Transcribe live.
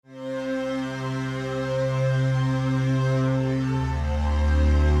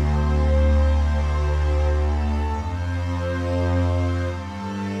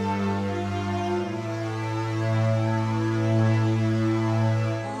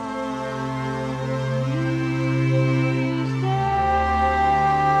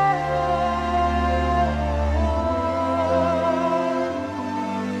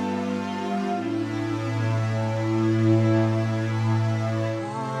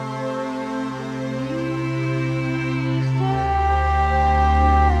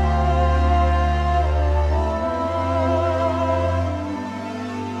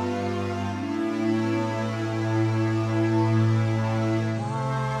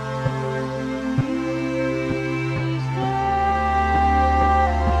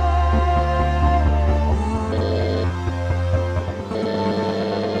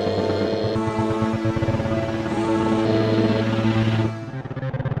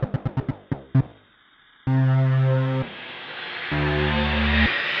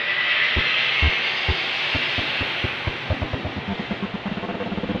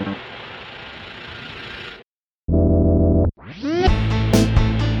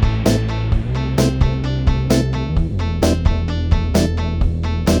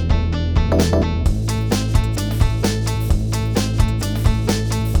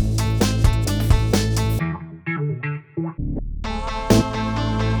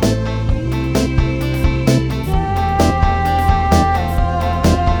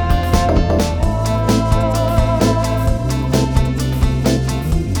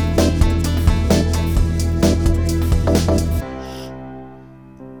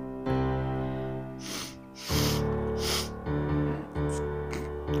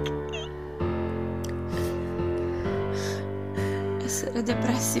Essere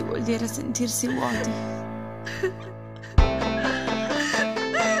depressi vuol dire sentirsi vuoti.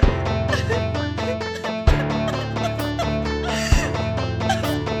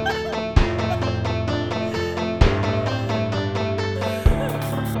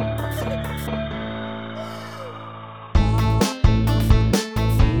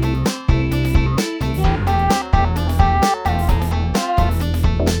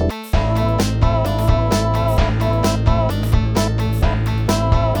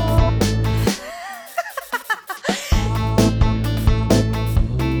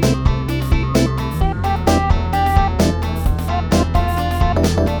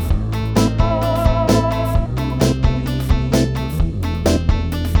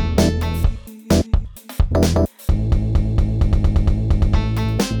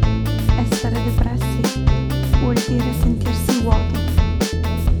 Essere depressi vuol dire sentirsi vuoto,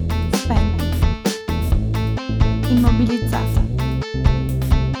 spento, immobilizzata.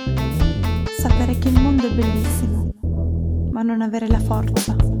 Sapere che il mondo è bellissimo, ma non avere la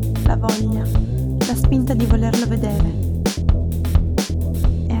forza, la voglia, la spinta di volerlo vedere.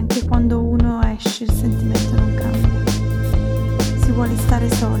 E anche quando uno esce il sentimento non cambia. Si vuole stare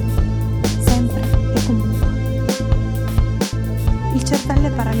soli, sempre e comunque. Il cervello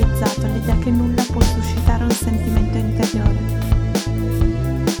è paralizzato all'idea che nulla può suscitare un sentimento interiore.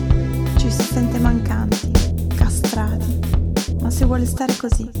 Ci si sente mancanti, castrati, ma si vuole stare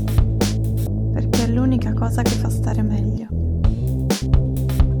così, perché è l'unica cosa che fa stare meglio.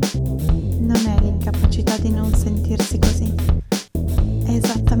 Non è l'incapacità di non sentirsi così, è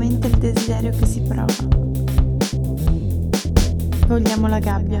esattamente il desiderio che si prova. Vogliamo la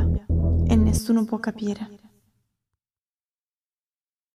gabbia e nessuno può capire.